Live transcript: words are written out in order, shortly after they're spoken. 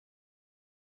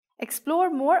Explore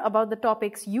more about the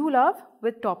topics you love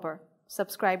with Toppr.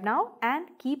 Subscribe now and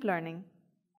keep learning.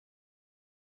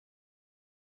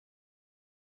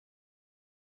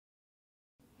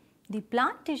 The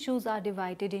plant tissues are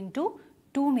divided into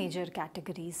two major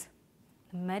categories: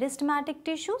 meristematic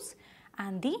tissues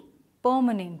and the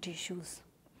permanent tissues.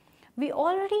 We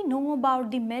already know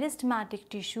about the meristematic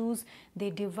tissues.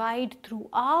 They divide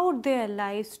throughout their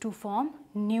lives to form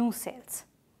new cells.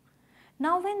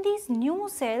 Now when these new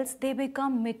cells they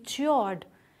become matured,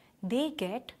 they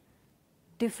get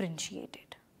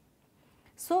differentiated.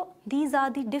 So these are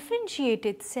the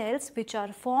differentiated cells which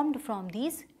are formed from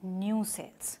these new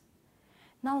cells.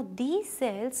 Now these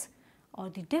cells or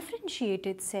the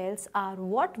differentiated cells are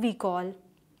what we call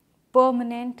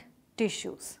permanent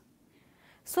tissues.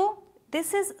 So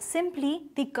this is simply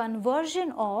the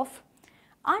conversion of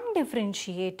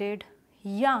undifferentiated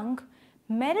young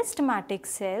meristematic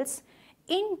cells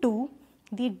into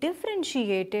the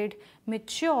differentiated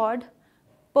matured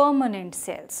permanent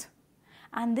cells,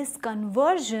 and this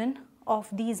conversion of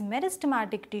these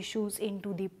meristematic tissues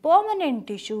into the permanent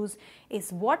tissues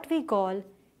is what we call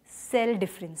cell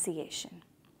differentiation.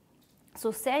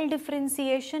 So cell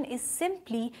differentiation is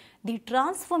simply the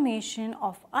transformation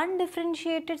of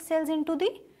undifferentiated cells into the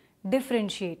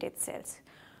differentiated cells.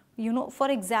 For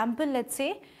example, let's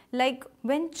say like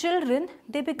when children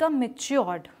they become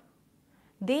matured,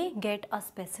 they get a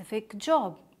specific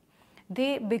job.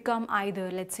 They become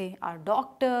either, let's say, a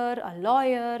doctor, a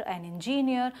lawyer, an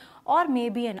engineer, or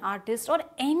maybe an artist or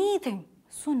anything.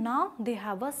 So now they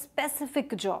have a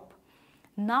specific job.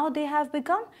 Now they have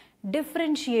become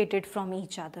differentiated from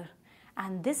each other,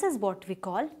 and this is what we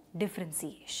call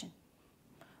differentiation.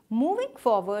 Moving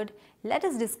forward, let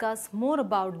us discuss more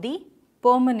about the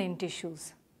permanent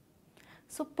tissues.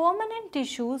 So permanent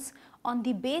tissues on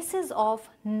the basis of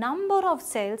number of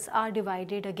cells are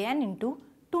divided again into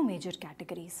two major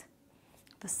categories: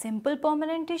 the simple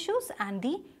permanent tissues and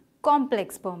the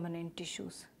complex permanent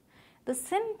tissues. The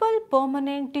simple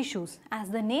permanent tissues, as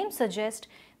the name suggests,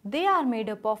 they are made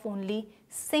up of only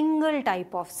single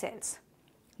type of cells.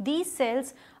 These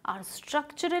cells are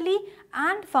structurally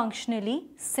and functionally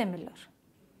similar.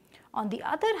 On the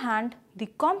other hand, the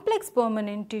complex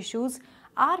permanent tissues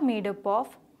are made up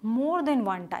of more than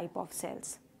one type of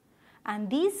cells, and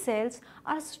these cells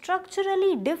are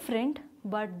structurally different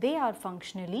but they are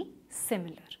functionally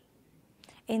similar.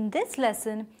 In this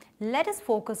lesson, let us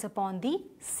focus upon the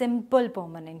simple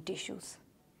permanent tissues.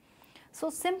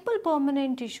 So simple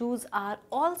permanent tissues are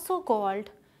also called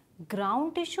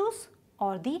ground tissues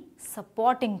or the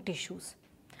supporting tissues,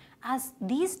 as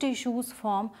these tissues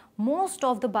form most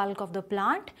of the bulk of the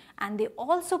plant and they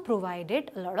also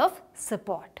provided a lot of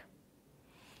support.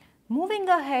 Moving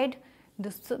ahead,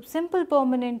 the simple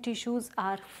permanent tissues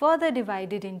are further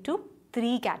divided into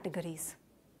three categories: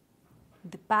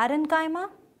 the parenchyma,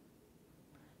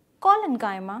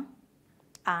 collenchyma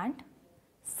and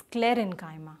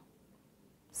sclerenchyma.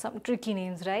 Some tricky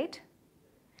names, right?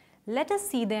 Let us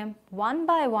see them one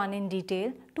by one in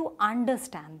detail to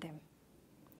understand them.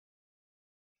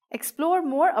 Explore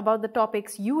more about the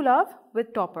topics you love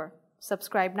with Toppr.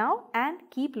 Subscribe now and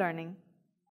keep learning.